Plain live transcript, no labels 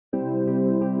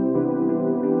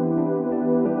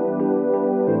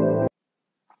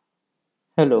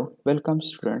Hello, welcome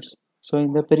students. So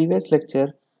in the previous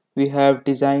lecture, we have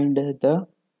designed the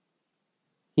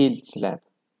heel slab.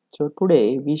 So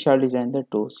today we shall design the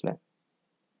toe slab.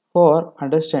 For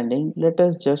understanding, let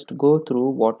us just go through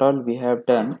what all we have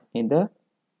done in the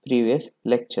previous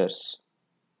lectures.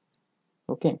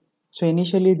 Okay. So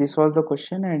initially this was the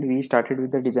question and we started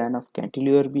with the design of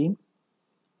cantilever beam.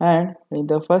 And in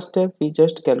the first step, we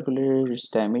just calculated its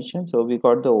dimension. So we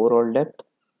got the overall depth,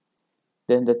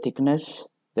 then the thickness,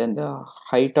 then the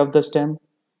height of the stem,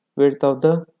 width of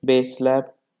the base slab.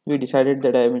 We decided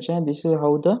the dimension and this is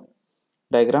how the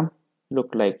diagram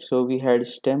looked like. So we had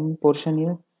stem portion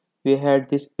here, we had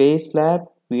this base slab,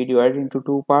 we divided into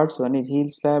two parts, one is heel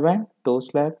slab and toe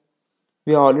slab.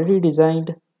 We already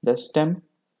designed the stem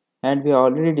and we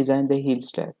already designed the heel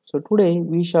slab. So today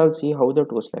we shall see how the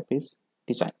toe slab is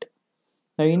designed.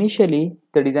 Now initially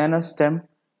the design of stem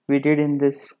we did in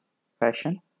this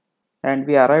fashion and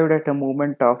we arrived at a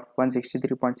movement of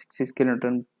 163.66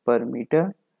 kN per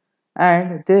meter,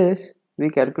 and this we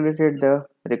calculated the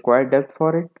required depth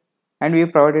for it and we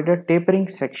provided a tapering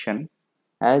section.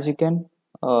 As you can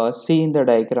see in the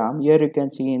diagram, here you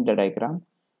can see in the diagram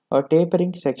a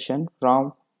tapering section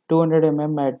from 200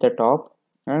 mm at the top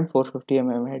and 450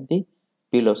 mm at the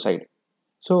below side.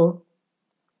 So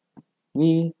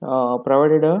we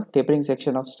provided a tapering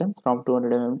section of stem from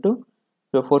 200 mm to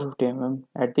 450 mm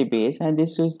at the base, and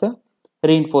this is the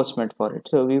reinforcement for it.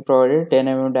 So we provided 10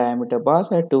 mm diameter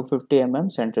bars at 250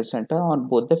 mm center on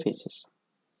both the faces.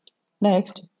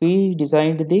 Next we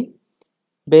designed the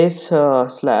base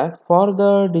slab. For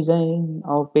the design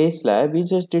of base slab we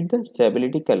just did the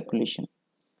stability calculation.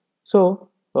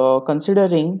 So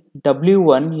considering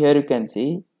W1, here you can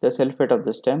see the self weight of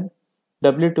the stem,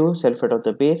 W2 self weight of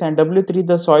the base, and W3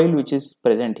 the soil which is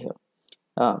present here.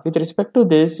 With respect to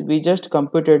this, we just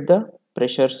computed the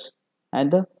pressures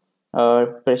and the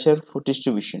pressure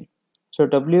distribution. So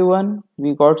W1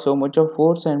 we got so much of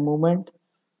force and movement,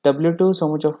 W2 so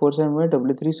much of force and movement,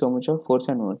 W3 so much of force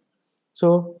and movement.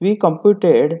 So we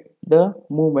computed the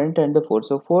movement and the force.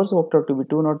 So force worked out to be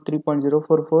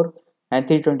 203.044 and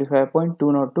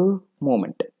 325.202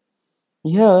 movement.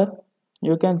 Here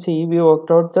you can see we worked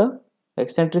out the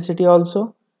eccentricity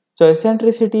also. So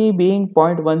eccentricity being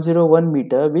 0.101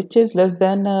 meter, which is less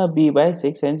than b by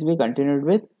 6, hence we continued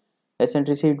with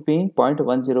eccentricity being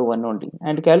 0.101 only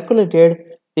and calculated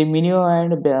the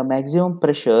minimum and maximum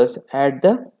pressures at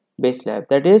the base slab.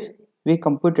 That is, we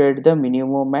computed the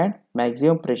minimum and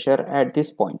maximum pressure at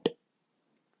this point.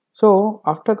 So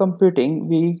after computing,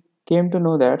 we came to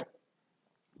know that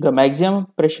the maximum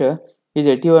pressure is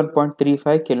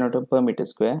 81.35 kN per meter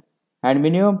square and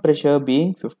minimum pressure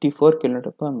being 54 kN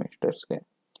per meter square.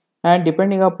 And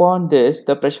depending upon this,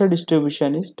 the pressure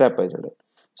distribution is trapezoidal.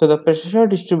 So the pressure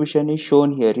distribution is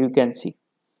shown here, you can see.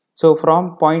 So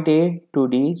from point A to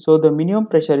D, so the minimum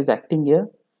pressure is acting here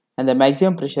and the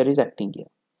maximum pressure is acting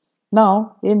here.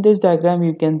 Now in this diagram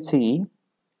you can see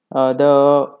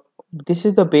this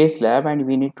is the base slab and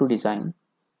we need to design.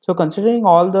 So considering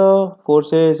all the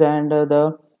forces and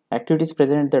the activities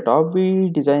present at the top,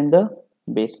 we design the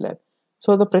base slab.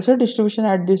 So the pressure distribution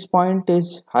at this point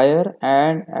is higher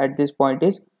and at this point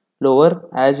is lower,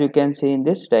 as you can see in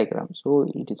this diagram. So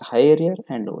it is higher here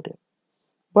and lower here.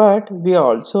 But we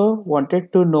also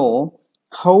wanted to know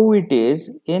how it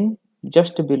is in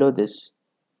just below this.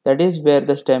 That is where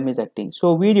the stem is acting.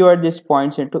 So we divide these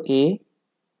points into A,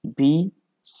 B,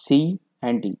 C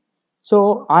and D.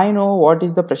 So I know what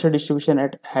is the pressure distribution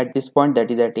at this point,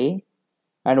 that is at A,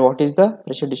 and what is the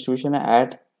pressure distribution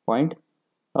at point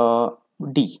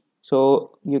D.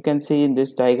 So you can see in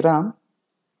this diagram,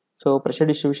 so pressure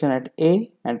distribution at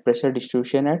A and pressure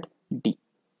distribution at D.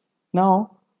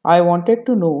 Now I wanted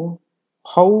to know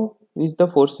how is the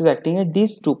forces acting at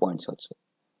these 2 points also.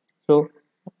 So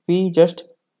we just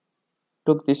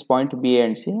took this point B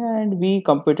and C and we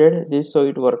computed this, so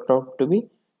it worked out to be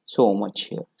so much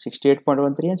here,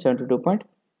 68.13 and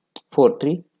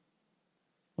 72.43.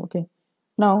 okay.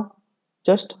 Now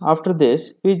just after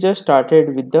this we just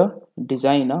started with the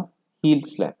design of heel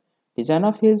slab. Design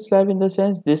of heel slab in the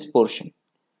sense this portion,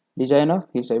 design of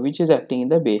heel slab which is acting in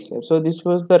the base slab. So this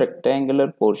was the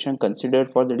rectangular portion considered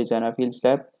for the design of heel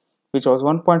slab, which was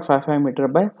 1.55 meter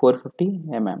by 450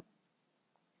 mm.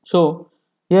 So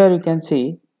here you can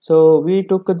see, so we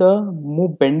took the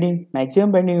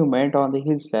maximum bending moment on the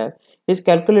heel slab is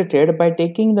calculated by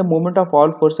taking the moment of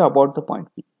all forces about the point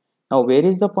B. Now where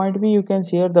is the point B? You can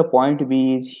see here the point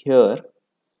B is here,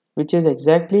 which is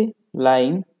exactly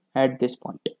lying at this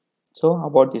point. So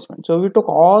about this point. So we took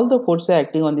all the forces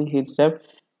acting on the heel slab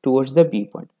towards the B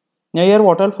point. Now here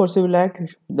what all forces will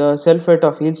act? The self weight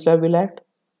of heel slab will act,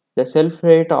 the self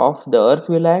weight of the earth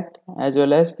will act, as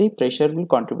well as the pressure will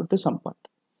contribute to some part.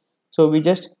 So we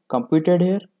just computed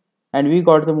here and we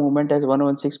got the moment as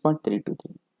 116.323.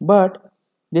 But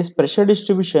this pressure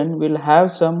distribution will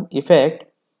have some effect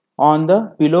on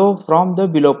the below, from the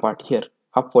below part here,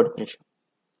 upward pressure.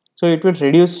 So it will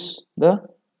reduce the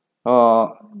uh,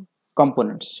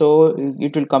 components. So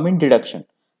it will come in deduction.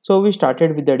 So we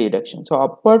started with the deduction. So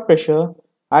upward pressure,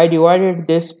 I divided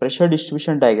this pressure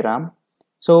distribution diagram.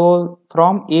 So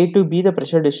from A to B the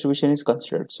pressure distribution is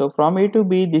considered. So from A to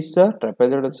B, this is a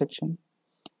trapezoidal section,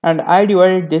 and I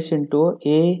divided this into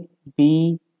A,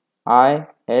 B, I,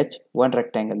 H, one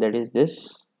rectangle, that is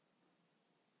this,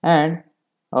 and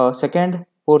second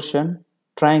portion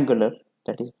triangular,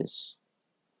 that is this.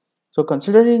 So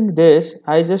considering this,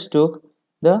 I just took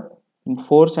the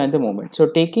force and the moment. So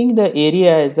taking the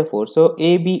area as the force, so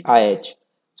ABIH.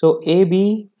 So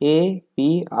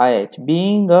ABIH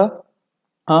being a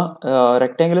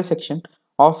rectangular section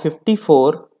of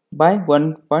 54 by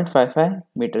 1.55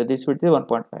 meter. This would be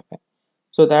 1.55.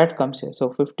 So that comes here.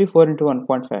 So 54 into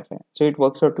 1.55. So it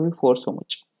works out to be 4 so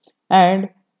much.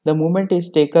 And the moment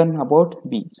is taken about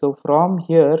B. So from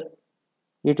here,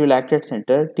 it will act at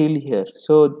center till here.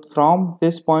 So from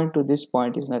this point to this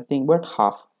point is nothing but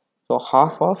half. So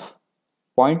half of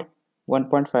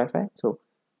 1.55. So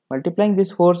multiplying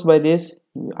this force by this,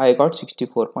 I got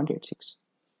 64.86.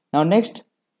 Now next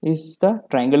is the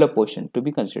triangular portion to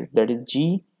be considered, that is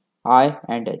G, I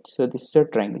and H. So this is a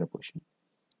triangular portion.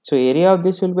 So area of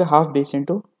this will be half base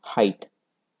into height.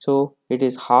 So it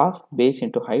is half base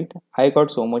into height. I got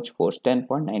so much force,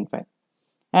 10.95.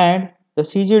 And the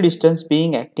CG distance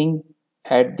being acting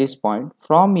at this point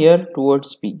from here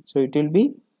towards B. So it will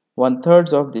be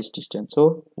 1/3 of this distance.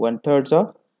 So 1/3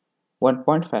 of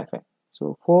 1.55.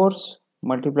 So force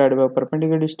multiplied by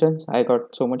perpendicular distance, I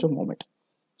got so much of moment.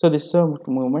 So this is a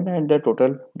movement and the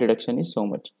total deduction is so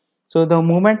much. So the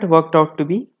movement worked out to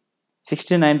be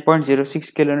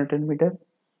 69.06 kilonewton meter.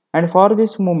 And for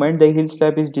this movement, the heel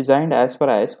slab is designed as per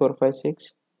IS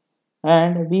 456.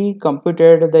 And we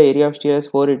computed the area of steel as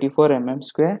 484 mm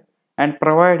square and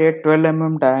provided 12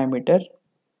 mm diameter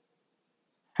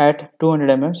at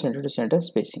 200 mm center to center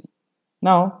spacing.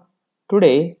 Now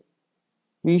today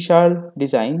we shall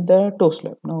design the toe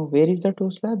slab. Now where is the toe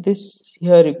slab? This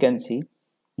here you can see,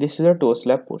 this is the toe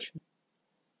slab portion.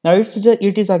 Now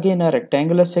it is again a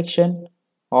rectangular section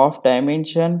of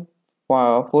dimension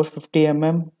 450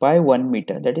 mm by 1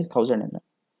 meter, that is 1000 mm.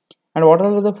 And what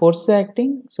are the forces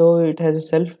acting? So it has a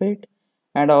self weight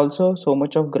and also so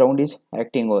much of ground is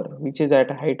acting over, which is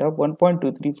at a height of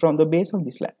 1.23 from the base of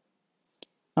the slab.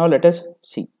 Now let us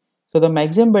see. So the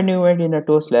maximum bending moment in a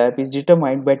toe slab is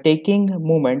determined by taking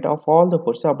moment of all the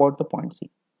forces about the point C.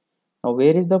 Now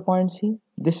where is the point C?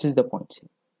 This is the point C.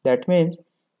 That means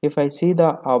if I see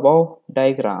the above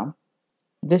diagram,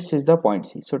 this is the point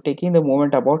C. So taking the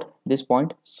moment about this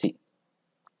point C.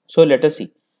 So let us see.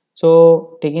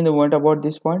 So taking the moment about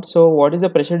this point, so what is the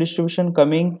pressure distribution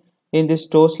coming in this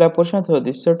toe slab portion? So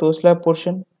this is a toe slab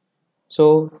portion.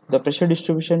 So the pressure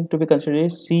distribution to be considered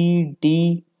is C,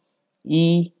 D,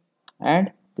 E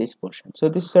and this portion. So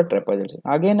this is a trapezoidal.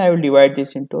 Again I will divide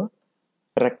this into a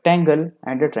rectangle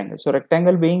and a triangle. So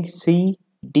rectangle being C,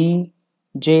 D,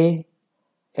 J,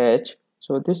 H.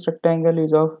 So this rectangle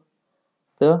is of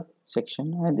the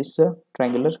section and this is a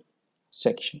triangular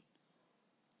section.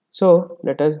 So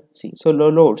let us see. So low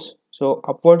loads. So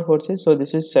upward forces. So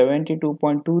this is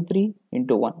 72.23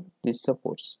 into 1. This is a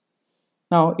force.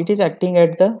 Now it is acting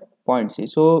at the point C.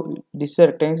 So this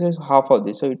rectangle is half of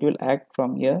this. So it will act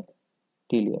from here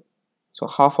till here. So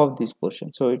half of this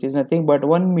portion. So it is nothing but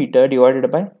 1 meter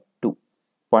divided by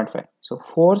 2.5. So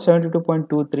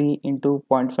 472.23 into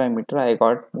 0.5 meter. I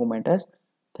got moment as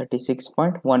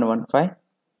 36.115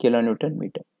 kilonewton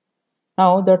meter.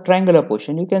 Now the triangular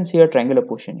portion, you can see a triangular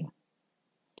portion here.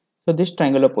 So this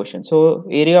triangular portion, so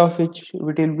area of which it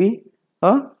will be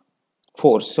a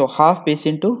force. So half base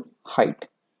into height.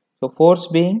 So force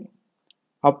being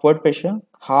upward pressure,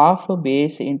 half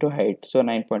base into height. So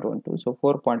 9.12, so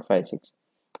 4.56.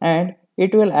 And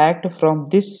it will act from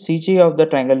this CG of the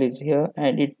triangle is here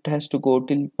and it has to go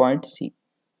till point C.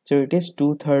 So it is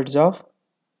 2/3 of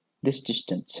this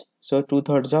distance. So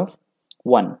 2/3 of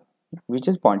 1, which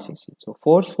is 0.66. So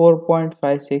force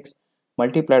 4.56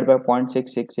 multiplied by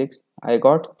 0.666, I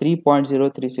got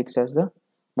 3.036 as the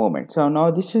moment. So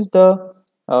now this is the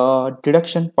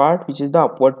deduction part, which is the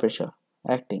upward pressure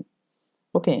acting.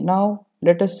 Okay, now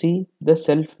let us see the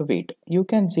self weight. You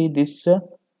can see this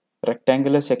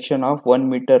rectangular section of 1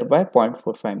 meter by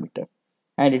 0.45 meter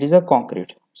and it is a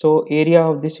concrete. So area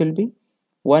of this will be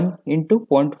 1 into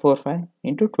 0.45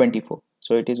 into 24.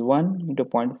 So it is 1 into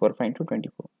 0.45 into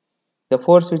 24. The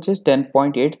force which is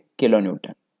 10.8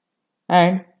 kilonewton.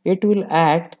 And it will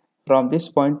act from this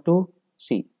point to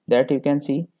C. That you can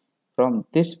see from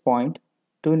this point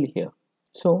to here.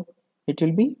 So it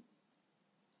will be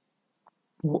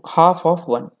half of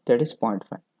 1, that is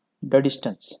 0.5, the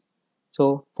distance.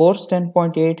 So force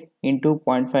 10.8 into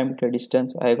 0.5 meter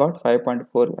distance, I got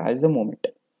 5.4 as the moment.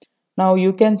 Now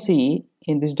you can see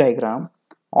in this diagram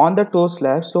on the toe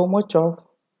slab so much of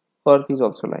earth is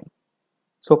also lying.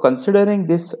 So considering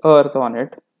this earth on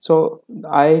it, so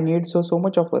I need so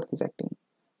much of earth is acting.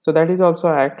 So that is also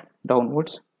act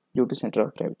downwards due to center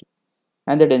of gravity.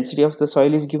 And the density of the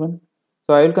soil is given.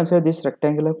 So I will consider this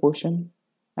rectangular portion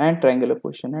and triangular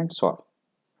portion and solve.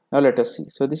 Now let us see.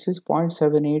 So this is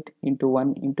 0.78 into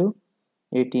 1 into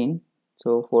 18.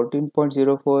 So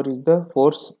 14.04 is the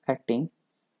force acting.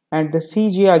 And the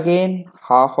CG again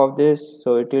half of this.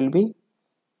 So it will be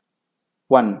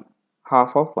 1,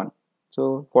 half of 1.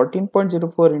 So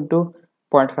 14.04 into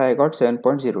 0.5 I got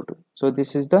 7.02. So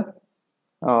this is the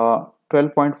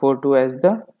 12.42 as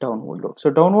the downward load. So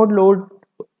downward load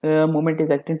moment is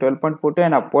acting 12.42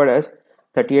 and upward as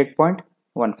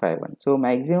 38.151. So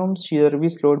maximum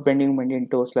service load bending moment in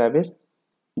toe slab is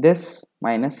this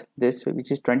minus this,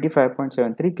 which is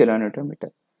 25.73 kilonewton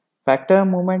meter. Factor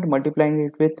moment multiplying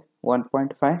it with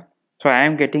 1.5. So I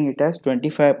am getting it as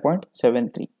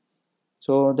 25.73.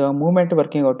 So the moment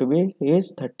working out to be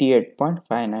is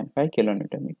 38.595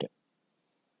 kilonewton meter.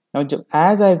 Now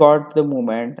as I got the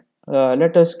moment,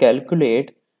 let us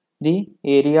calculate the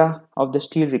area of the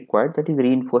steel required, that is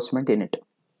reinforcement in it.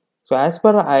 So as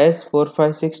per IS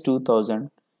 456-2000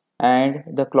 and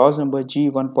the clause number G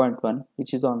 1.1,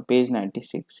 which is on page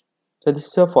 96. So this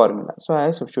is a formula. So I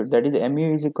substitute, that is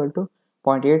mu is equal to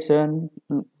 0.87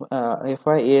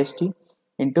 Fi AST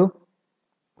into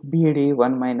BD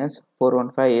 1 minus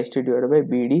 415 AST divided by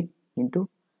BD into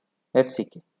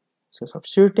FCK. So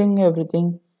substituting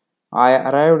everything, I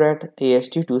arrived at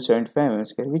AST 275 mm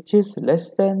square, which is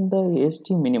less than the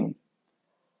AST minimum.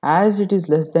 As it is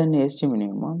less than AST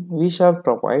minimum, we shall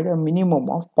provide a minimum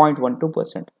of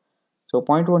 0.12%. So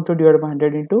 0.12 divided by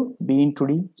 100 into B into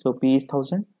D. So P is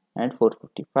 1000 and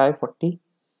 450. 540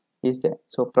 is there.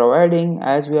 So providing,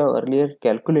 as we have earlier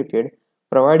calculated,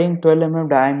 providing 12 mm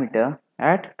diameter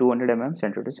at 200 mm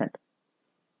center to center.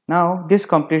 Now this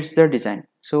completes the design.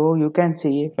 So you can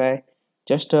see if I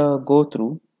just go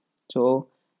through. So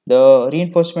the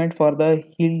reinforcement for the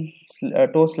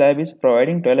toe slab is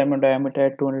providing 12 mm diameter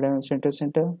at 200 mm center to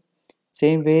center.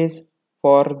 Same ways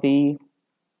for the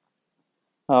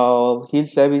heel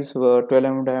slab is 12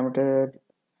 mm diameter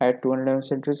at 200 mm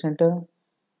center to center,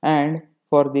 and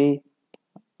for the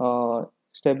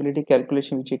stability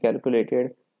calculation which we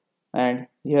calculated, and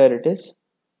here it is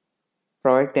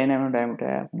provide 10 mm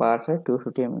diameter bars at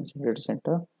 250 mm center to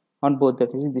center on both the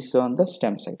faces. This is on the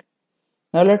stem side.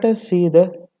 Now let us see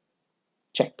the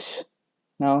checks.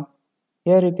 Now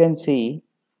here you can see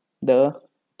the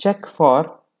check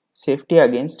for safety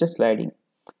against sliding,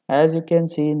 as you can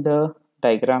see in the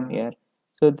diagram here.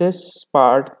 So this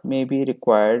part may be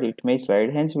required, it may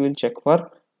slide, hence we will check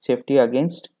for safety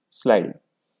against sliding.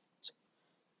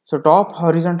 So top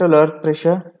horizontal earth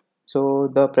pressure. So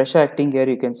the pressure acting here,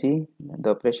 you can see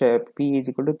the pressure P is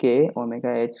equal to K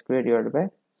omega H square divided by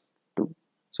 2.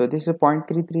 So this is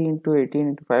 0.33 into 18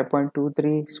 into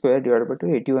 5.23 square divided by 2,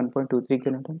 81.23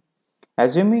 kilonewton.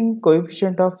 Assuming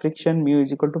coefficient of friction mu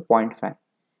is equal to 0.5.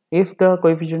 If the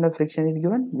coefficient of friction is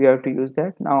given, we have to use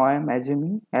that. Now I am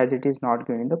assuming, as it is not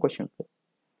given in the question paper.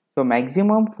 So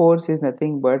maximum force is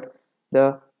nothing but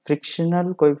the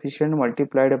frictional coefficient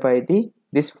multiplied by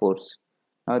this force.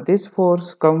 Now this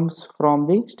force comes from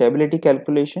the stability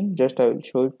calculation. Just I will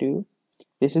show it to you.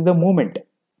 This is the moment.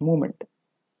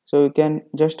 So you can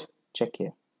just check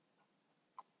here.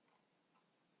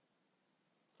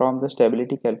 From the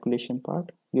stability calculation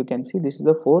part, you can see this is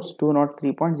the force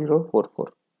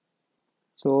 203.044.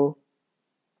 So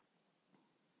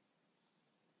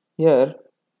here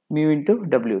mu into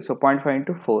W, so 0.5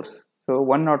 into force, so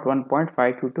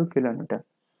 101.522 kilonewton.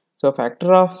 So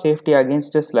factor of safety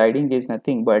against the sliding is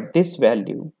nothing but this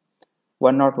value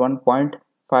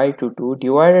 101.522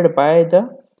 divided by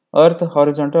the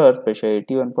horizontal earth pressure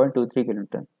 81.23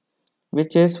 kilonewton,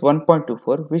 which is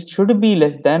 1.24, which should be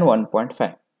less than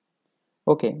 1.5.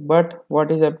 Okay, but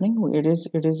what is happening?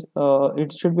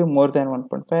 It should be more than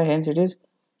 1.5, hence it is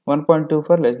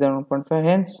 1.24 less than 1.5,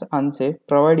 hence unsafe,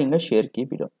 providing a shear key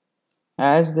below.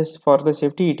 As this for the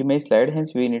safety it may slide,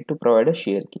 hence we need to provide a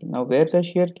shear key. Now where the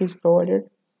shear key is provided?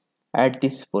 At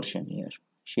this portion here,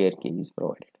 shear key is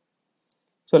provided.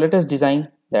 So let us design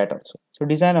that also. So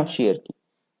design of shear key.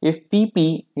 If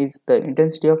PP is the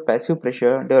intensity of passive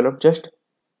pressure developed just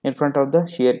in front of the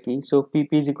shear key, so PP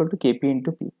is equal to KP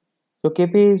into P. So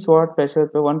Kp is what? Pressure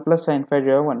per 1 plus sin phi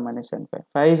divided 1 minus sin phi.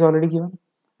 Phi is already given,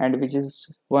 and which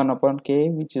is 1 upon K,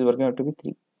 which is working out to be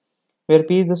 3. Where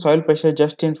P is the soil pressure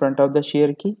just in front of the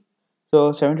shear key.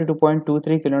 So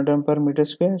 72.23 kN per meter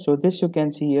square. So this you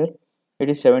can see here. It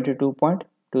is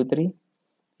 72.23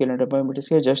 kN per meter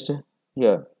square just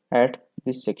here at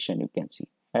this section. You can see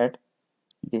at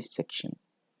this section.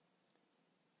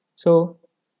 So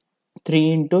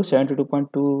 3 into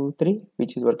 72.23,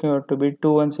 which is working out to be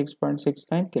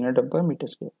 216.69 kN per meter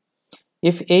square.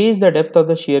 If A is the depth of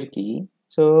the shear key,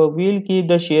 so we will keep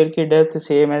the shear key depth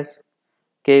same as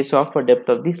case of a depth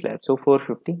of the slab, so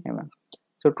 450 mm.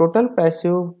 So total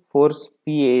passive force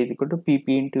PA is equal to PP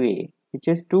into A, which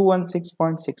is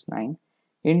 216.69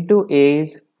 into A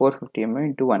is 450 mm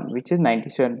into 1, which is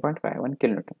 97.51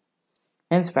 kN.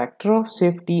 Hence factor of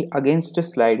safety against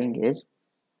sliding is,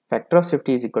 factor of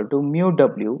safety is equal to mu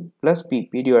W plus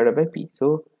PP divided by P.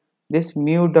 So this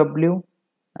mu W,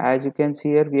 as you can see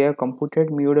here, we have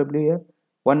computed mu W here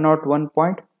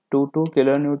 101.22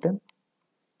 kilonewton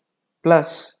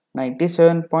plus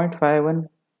 97.51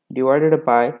 divided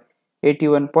by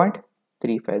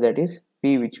 81.35, that is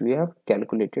P, which we have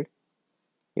calculated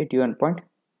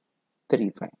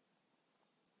 81.35.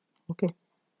 Okay,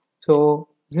 so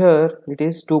here it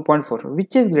is 2.4,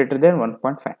 which is greater than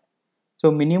 1.5. So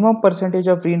minimum percentage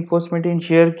of reinforcement in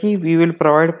shear key, we will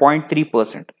provide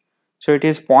 0.3%. So it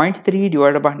is 0.3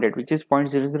 divided by 100, which is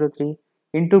 0.003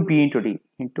 into B into D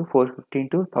into 450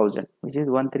 into 1000, which is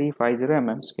 1350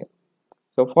 mm square.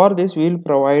 So for this, we will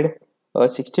provide a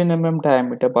 16 mm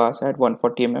diameter bars at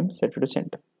 140 mm center to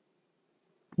center.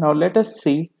 Now let us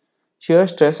see shear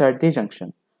stress at the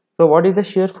junction. So what is the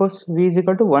shear force? V is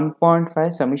equal to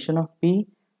 1.5 summation of P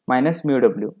minus mu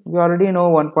W. We already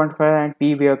know 1.5 and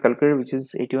P we have calculated, which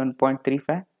is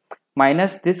 81.35,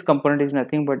 minus this component is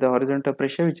nothing but the horizontal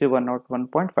pressure, which is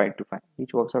 101.525,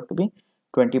 which works out to be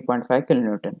 20.5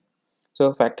 kilonewton.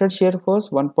 So factored shear force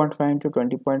 1.5 into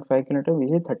 20.5 kilonewton,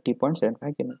 which is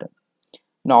 30.75 kilonewton.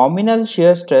 Nominal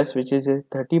shear stress, which is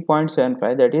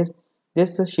 30.75, that is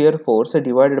this shear force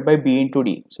divided by B into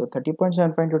D. So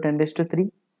 30.75 into 10 raised to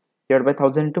 3 divided by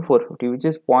 1000 into 450, which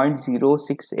is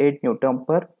 0.068 Newton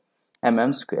per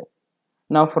mm square.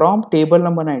 Now from table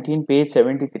number 19, page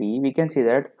 73, we can see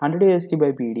that 100 AST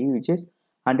by BD, which is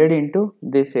 100 into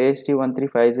this AST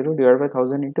 1350 divided by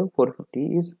 1000 into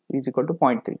 450 is equal to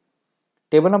 0.3.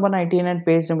 Table number 19 and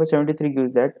page number 73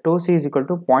 gives that Toe C is equal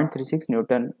to 0.36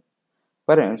 Newton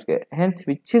per mm square. Hence,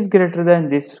 which is greater than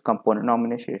this component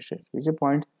nominal shear stress, which is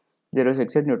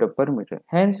 0.068 Newton per meter.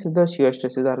 Hence, the shear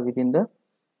stresses are within the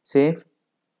safe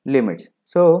limits.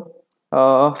 So,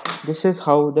 this is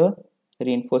how the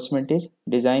reinforcement is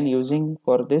designed using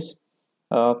for this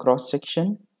cross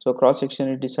section. So, cross section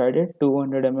is decided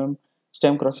 200 mm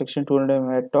stem cross section, 200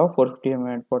 mm at top, 450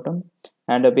 mm at bottom,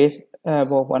 and a base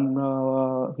above one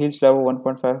heel slab of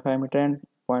 1.55 meter and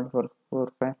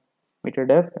 0.445 meter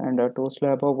depth, and a toe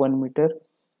slab of 1 meter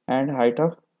and height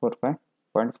of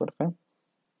 0.45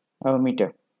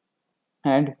 meter,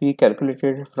 and we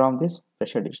calculated from this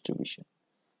pressure distribution.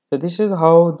 So this is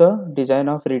how the design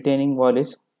of retaining wall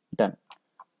is done.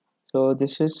 So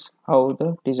this is how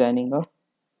the designing of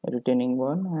retaining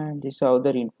wall, and this is how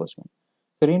the reinforcement.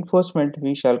 So reinforcement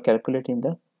we shall calculate in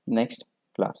the next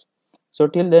class. So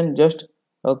till then, just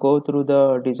go through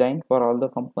the design for all the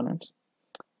components,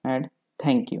 and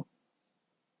thank you.